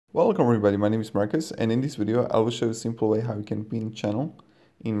Welcome everybody, my name is Marcus, and in this video I will show you a simple way how you can pin channel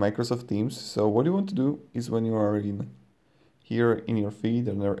in Microsoft Teams. So what you want to do is when you are here in your feed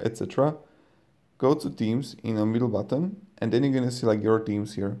and etc., go to Teams in the middle button, and then you're going to select your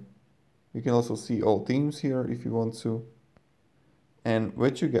teams here. You can also see all teams here if you want to. And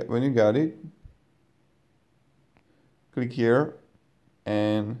when you got it, click here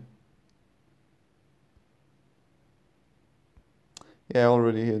and yeah, I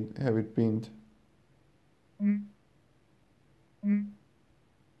already have it pinned.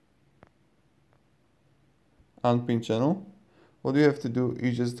 Unpin channel. What you have to do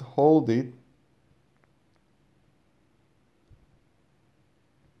is just hold it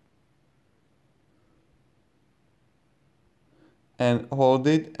and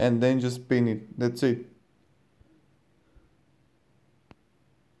then just pin it. That's it.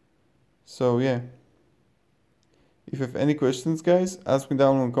 So yeah, if you have any questions, guys, ask me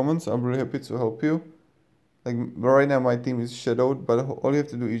down in the comments. I'm really happy to help you. Like right now my team is shadowed, but all you have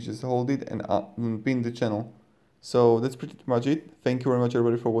to do is just hold it and pin the channel. So that's pretty much it. Thank you very much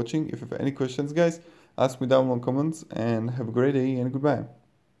everybody for watching. If you have any questions, guys, ask me down in the comments, and have a great day and goodbye.